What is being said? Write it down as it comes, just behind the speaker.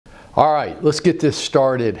All right, let's get this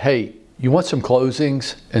started. Hey, you want some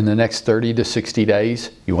closings in the next 30 to 60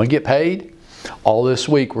 days? You want to get paid? All this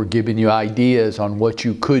week, we're giving you ideas on what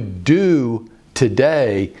you could do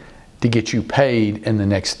today to get you paid in the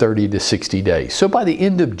next 30 to 60 days. So by the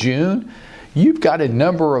end of June, you've got a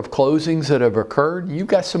number of closings that have occurred. You've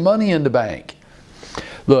got some money in the bank.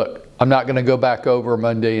 Look, I'm not going to go back over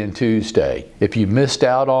Monday and Tuesday. If you missed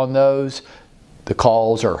out on those, the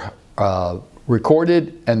calls are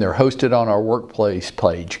recorded and they're hosted on our workplace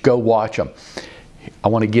page. Go watch them. I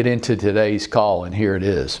want to get into today's call, and here it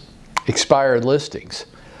is. Expired listings.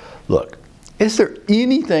 Look, is there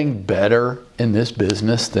anything better in this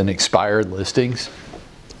business than expired listings?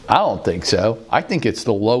 I don't think so. I think it's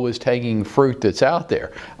the lowest hanging fruit that's out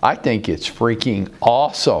there. I think it's freaking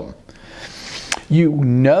awesome. You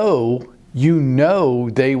know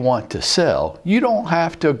they want to sell. You don't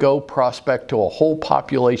have to go prospect to a whole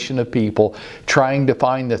population of people trying to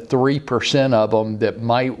find the 3% of them that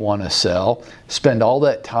might want to sell. Spend all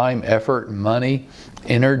that time, effort, money,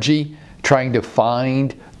 energy trying to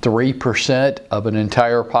find 3% of an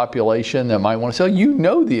entire population that might want to sell. You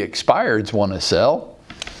know the expireds want to sell.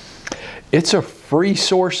 It's a free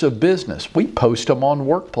source of business. We post them on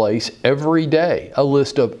Workplace every day, a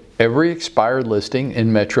list of every expired listing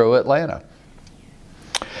in Metro Atlanta.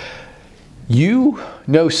 You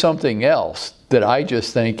know something else that I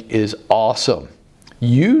just think is awesome.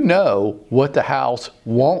 You know what the house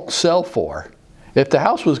won't sell for. If the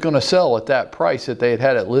house was going to sell at that price that they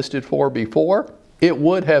had it listed for before, it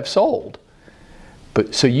would have sold.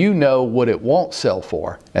 But so you know what it won't sell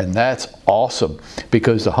for, and that's awesome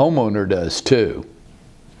because the homeowner does too.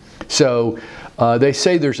 So they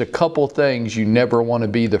say there's a couple things you never want to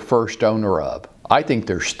be the first owner of. I think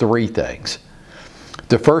there's 3 things.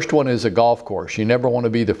 The first one is a golf course. You never want to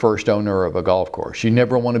be the first owner of a golf course. You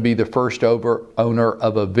never want to be the first owner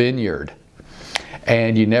of a vineyard.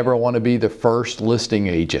 And you never want to be the first listing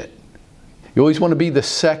agent. You always want to be the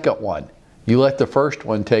second one. You let the first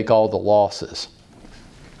one take all the losses.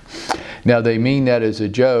 Now they mean that as a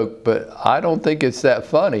joke, but I don't think it's that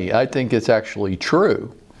funny. I think it's actually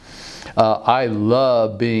true. I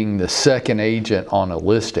love being the second agent on a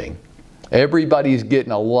listing. Everybody's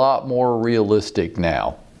getting a lot more realistic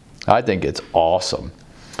now. I think it's awesome.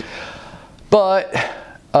 But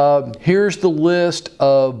here's the list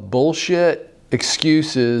of bullshit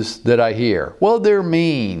excuses that I hear. Well, they're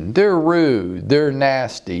mean, they're rude, they're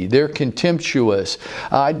nasty, they're contemptuous.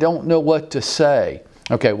 I don't know what to say.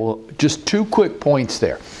 Okay, well, just 2 quick points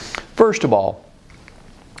there. First of all,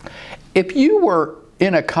 if you were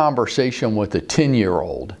in a conversation with a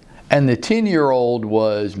 10-year-old and the 10-year-old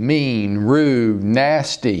was mean, rude,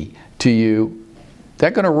 nasty to you,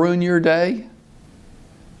 that going to ruin your day?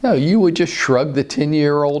 No, you would just shrug the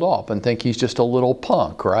 10-year-old off and think he's just a little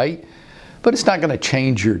punk, right? But it's not going to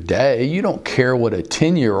change your day. You don't care what a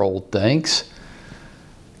 10-year-old thinks.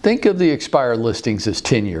 Think of the expired listings as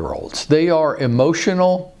 10-year-olds. They are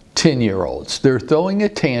emotional 10-year-olds. They're throwing a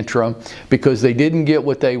tantrum because they didn't get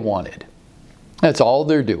what they wanted. That's all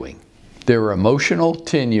they're doing. They're emotional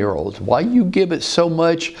 10-year-olds. Why you give it so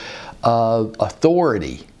much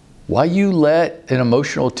authority? Why you let an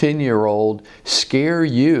emotional 10-year-old scare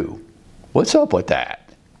you? What's up with that?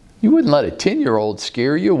 You wouldn't let a 10-year-old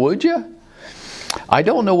scare you, would you? I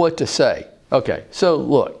don't know what to say. Okay, so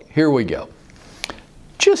look, here we go.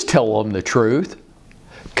 Just tell them the truth.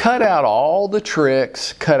 Cut out all the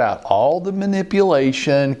tricks, cut out all the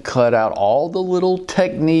manipulation, cut out all the little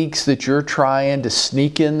techniques that you're trying to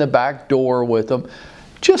sneak in the back door with them.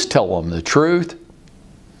 Just tell them the truth.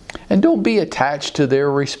 And don't be attached to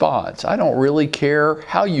their response. I don't really care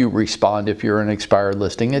how you respond if you're an expired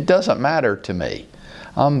listing. It doesn't matter to me.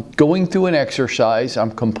 I'm going through an exercise.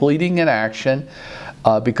 I'm completing an action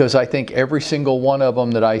because I think every single one of them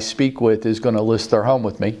that I speak with is going to list their home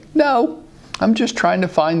with me. No, I'm just trying to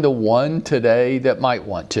find the one today that might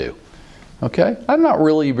want to. Okay? I'm not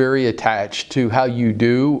really very attached to how you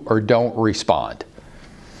do or don't respond.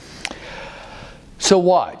 So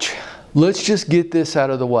watch. Let's just get this out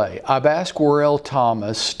of the way. I've asked Warrell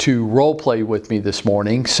Thomas to role play with me this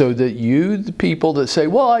morning so that you, the people that say,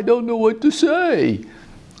 well, I don't know what to say,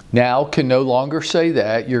 now can no longer say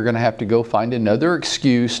that. You're going to have to go find another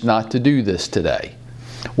excuse not to do this today.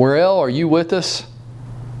 Warrell, are you with us?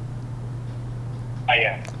 I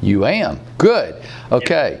am. You am. Good.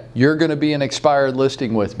 Okay. Yes. You're going to be an expired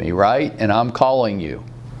listing with me, right? And I'm calling you.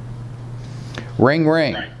 Ring,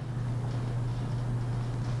 ring. Right.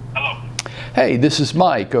 Hello. Hey, this is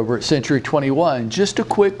Mike over at Century 21. Just a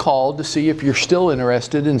quick call to see if you're still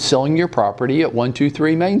interested in selling your property at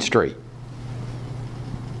 123 Main Street.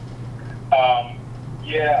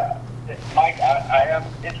 Yeah, Yeah, Mike, I am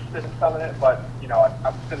interested in selling it, but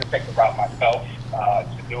I'm just going to take the route myself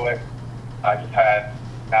to do it. I just had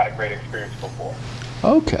not a great experience before.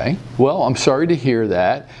 Okay. Well, I'm sorry to hear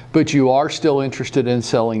that, but you are still interested in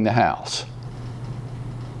selling the house.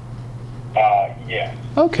 Yes.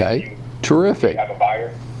 Okay. Terrific. Do you have a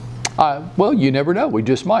buyer? Well, you never know. We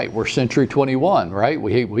just might. We're Century 21, right?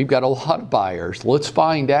 We've got a lot of buyers. Let's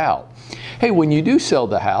find out. Hey, when you do sell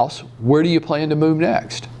the house, where do you plan to move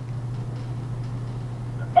next?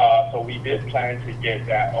 So we did plan to get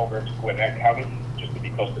that over to Gwinnett County, just to be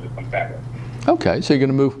closer to some family. Okay, so you're going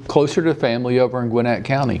to move closer to family over in Gwinnett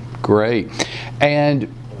County. Great. And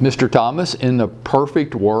Mr. Thomas, in the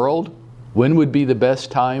perfect world, when would be the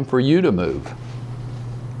best time for you to move?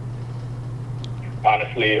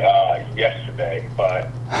 Honestly, yesterday, but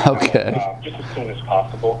okay. Just as soon as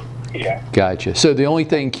possible. Yeah. Gotcha. So the only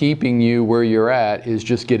thing keeping you where you're at is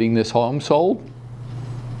just getting this home sold?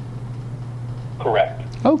 Correct.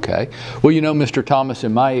 Okay. Well, Mr. Thomas,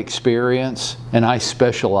 in my experience, and I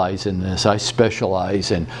specialize in this, I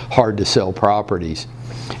specialize in hard to sell properties.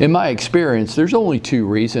 In my experience, there's only two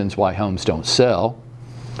reasons why homes don't sell.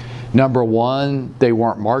 Number one, they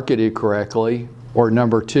weren't marketed correctly, or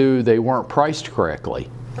number two, they weren't priced correctly.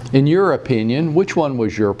 In your opinion, which one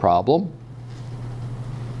was your problem?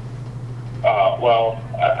 Well,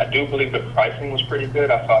 I do believe the pricing was pretty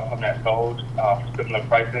good. I saw some that sold for similar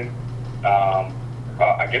pricing.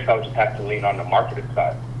 I guess I would just have to lean on the marketed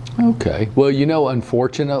side. Okay. Well,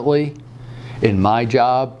 unfortunately, in my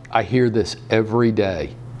job, I hear this every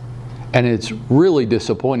day. And it's really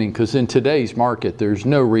disappointing because in today's market, there's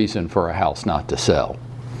no reason for a house not to sell.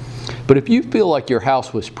 But if you feel like your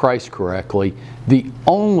house was priced correctly, the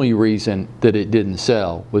only reason that it didn't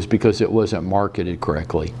sell was because it wasn't marketed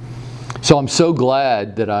correctly. So I'm so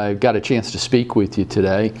glad that I got a chance to speak with you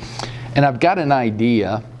today. And I've got an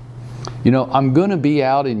idea. I'm going to be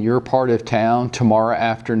out in your part of town tomorrow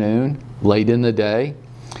afternoon, late in the day.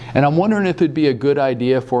 And I'm wondering if it'd be a good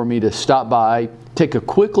idea for me to stop by, take a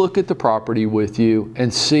quick look at the property with you,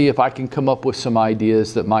 and see if I can come up with some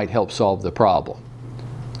ideas that might help solve the problem.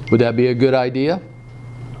 Would that be a good idea?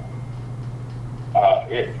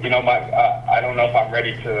 Mike, I don't know if I'm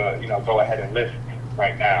ready to, go ahead and list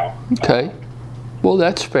right now. Okay. Well,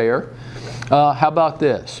 that's fair. How about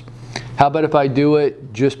this? How about if I do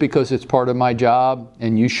it just because it's part of my job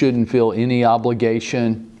and you shouldn't feel any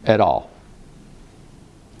obligation at all?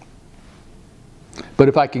 But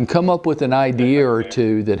if I can come up with an idea or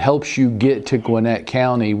two that helps you get to Gwinnett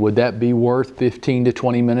County, would that be worth 15 to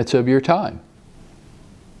 20 minutes of your time?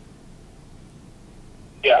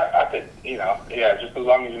 Yeah, I could, just as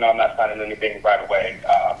long as I'm not signing anything right away.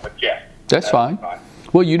 But yeah. That's fine.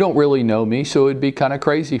 Well, you don't really know me, so it'd be kind of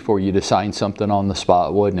crazy for you to sign something on the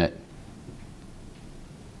spot, wouldn't it?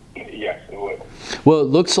 Yes, it would. Well, it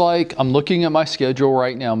looks like I'm looking at my schedule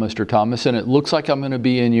right now, Mr. Thomas, and it looks like I'm going to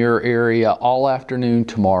be in your area all afternoon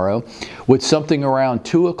tomorrow. Would something around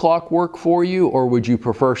 2 o'clock work for you, or would you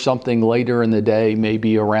prefer something later in the day,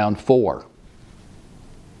 maybe around 4?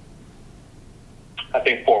 I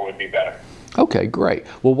think 4 would be better. Okay, great.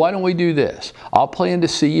 Well, why don't we do this? I'll plan to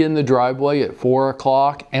see you in the driveway at 4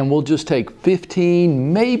 o'clock, and we'll just take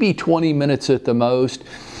 15, maybe 20 minutes at the most,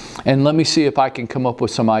 and let me see if I can come up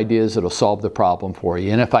with some ideas that'll solve the problem for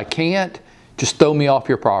you. And if I can't, just throw me off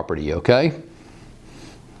your property, okay?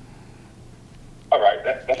 All right,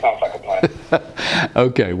 that sounds like a plan.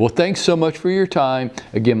 Okay, well, thanks so much for your time.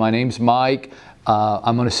 Again, my name's Mike.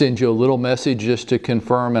 I'm going to send you a little message just to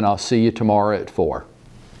confirm, and I'll see you tomorrow at 4.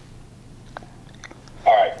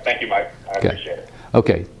 All right, thank you, Mike. I appreciate it.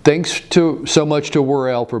 Okay, thanks so much to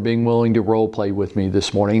Worrell for being willing to role play with me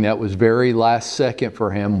this morning. That was very last second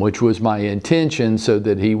for him, which was my intention, so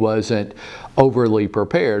that he wasn't overly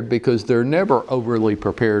prepared, because they're never overly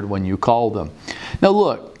prepared when you call them. Now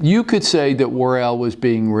look, you could say that Worrell was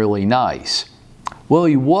being really nice. Well,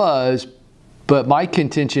 he was, but my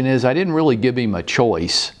contention is I didn't really give him a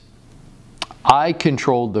choice. I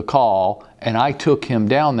controlled the call, and I took him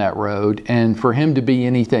down that road, and for him to be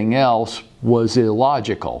anything else was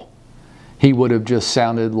illogical. He would have just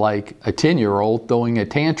sounded like a 10-year-old throwing a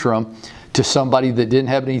tantrum to somebody that didn't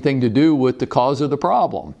have anything to do with the cause of the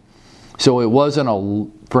problem. So it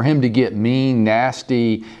wasn't for him to get mean,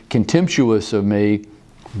 nasty, contemptuous of me,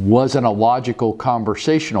 wasn't a logical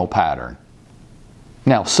conversational pattern.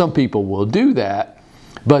 Now, some people will do that,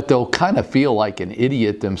 but they'll kind of feel like an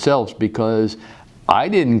idiot themselves because I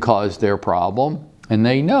didn't cause their problem and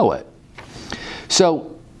they know it.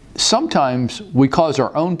 So sometimes we cause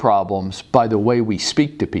our own problems by the way we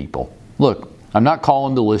speak to people. Look, I'm not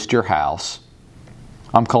calling to list your house.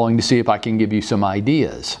 I'm calling to see if I can give you some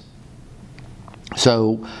ideas.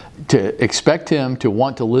 So to expect him to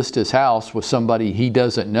want to list his house with somebody he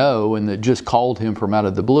doesn't know and that just called him from out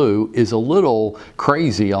of the blue is a little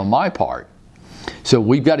crazy on my part. So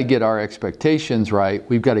we've got to get our expectations right.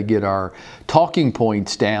 We've got to get our talking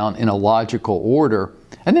points down in a logical order,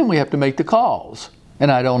 and then we have to make the calls.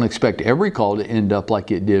 And I don't expect every call to end up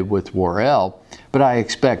like it did with Worrell, but I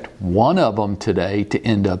expect one of them today to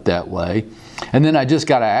end up that way. And then I just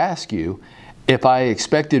got to ask you, if I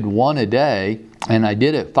expected one a day and I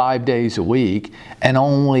did it 5 days a week, and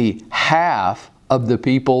only half of the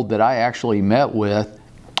people that I actually met with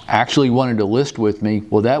actually wanted to list with me,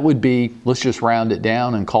 well, that would be, let's just round it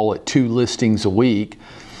down and call it 2 listings a week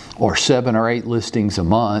or 7 or 8 listings a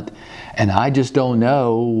month. And I just don't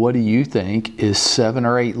know, what do you think? Is 7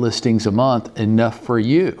 or 8 listings a month enough for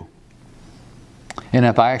you? And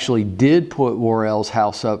if I actually did put Worrell's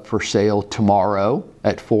house up for sale tomorrow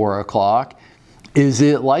at 4 o'clock, is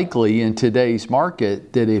it likely in today's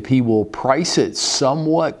market that if he will price it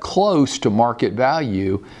somewhat close to market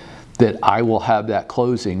value, that I will have that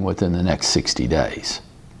closing within the next 60 days?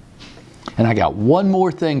 And I got one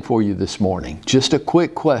more thing for you this morning, just a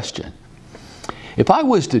quick question. If I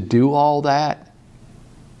was to do all that,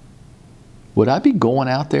 would I be going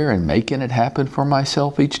out there and making it happen for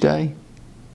myself each day?